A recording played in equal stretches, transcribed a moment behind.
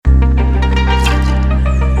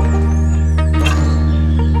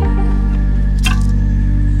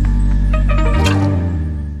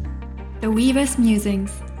Weaver's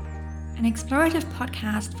Musings, an explorative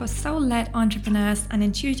podcast for soul-led entrepreneurs and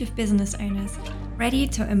intuitive business owners ready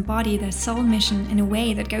to embody their soul mission in a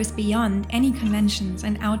way that goes beyond any conventions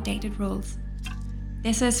and outdated rules.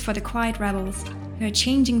 This is for the quiet rebels who are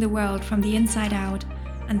changing the world from the inside out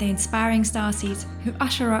and the inspiring starseeds who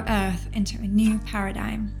usher our Earth into a new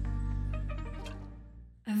paradigm.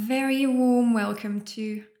 A very warm welcome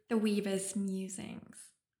to the Weaver's Musings.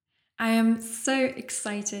 I am so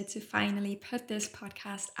excited to finally put this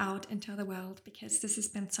podcast out into the world because this has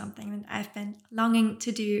been something that I've been longing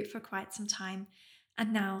to do for quite some time,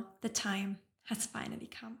 and now the time has finally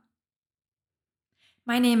come.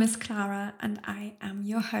 My name is Klara and I am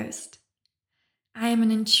your host. I am an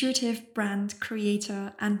intuitive brand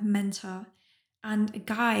creator and mentor and a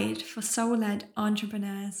guide for soul-led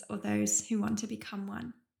entrepreneurs or those who want to become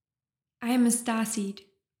one. I am a starseed,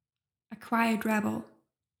 a quiet rebel,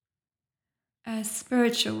 a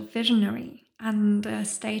spiritual visionary and a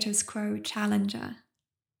status quo challenger,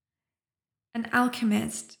 an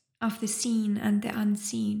alchemist of the seen and the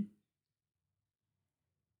unseen.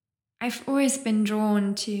 I've always been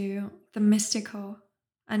drawn to the mystical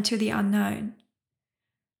and to the unknown,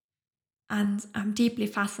 and I'm deeply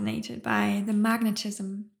fascinated by the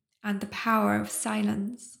magnetism and the power of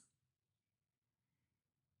silence.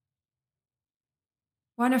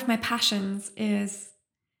 One of my passions is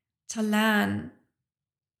to learn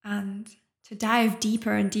and to dive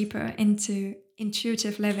deeper and deeper into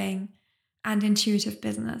intuitive living and intuitive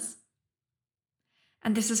business.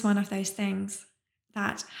 And this is one of those things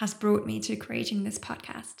that has brought me to creating this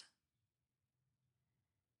podcast.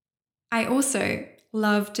 I also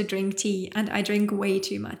love to drink tea, and I drink way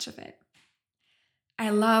too much of it.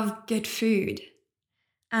 I love good food,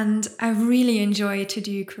 and I really enjoy to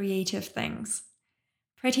do creative things.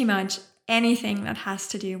 Pretty much anything that has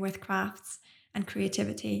to do with crafts and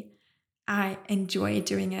creativity, I enjoy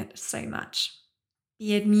doing it so much.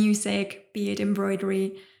 Be it music, be it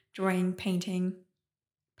embroidery, drawing, painting,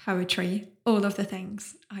 poetry, all of the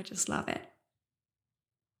things. I just love it.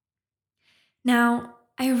 Now,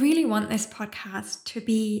 I really want this podcast to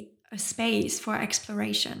be a space for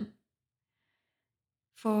exploration,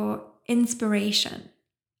 for inspiration,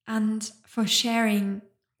 and for sharing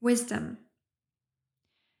wisdom,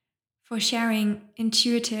 for sharing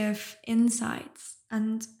intuitive insights,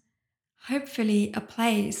 and hopefully a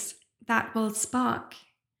place that will spark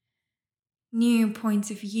new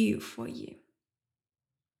points of view for you.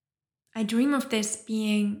 I dream of this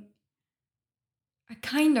being a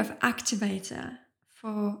kind of activator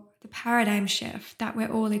for the paradigm shift that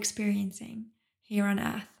we're all experiencing here on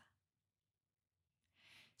Earth.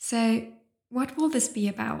 So, what will this be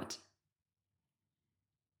about?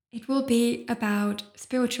 It will be about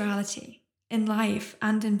spirituality in life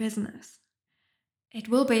and in business. It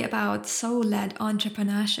will be about soul-led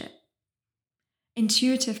entrepreneurship,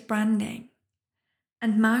 intuitive branding,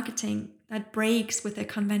 and marketing that breaks with the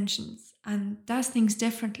conventions and does things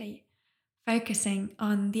differently, focusing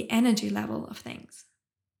on the energy level of things.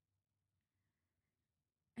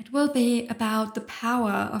 It will be about the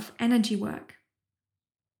power of energy work,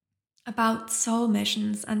 about soul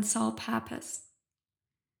missions and soul purpose.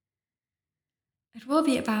 It will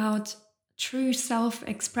be about true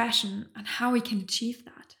self-expression and how we can achieve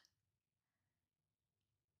that.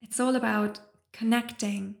 It's all about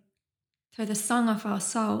connecting to the song of our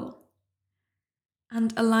soul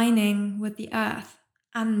and aligning with the earth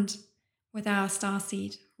and with our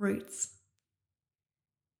starseed roots.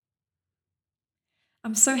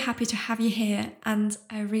 I'm so happy to have you here, and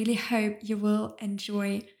I really hope you will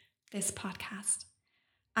enjoy this podcast.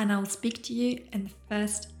 And I'll speak to you in the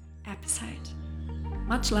first episode.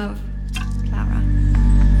 Much love, Klara.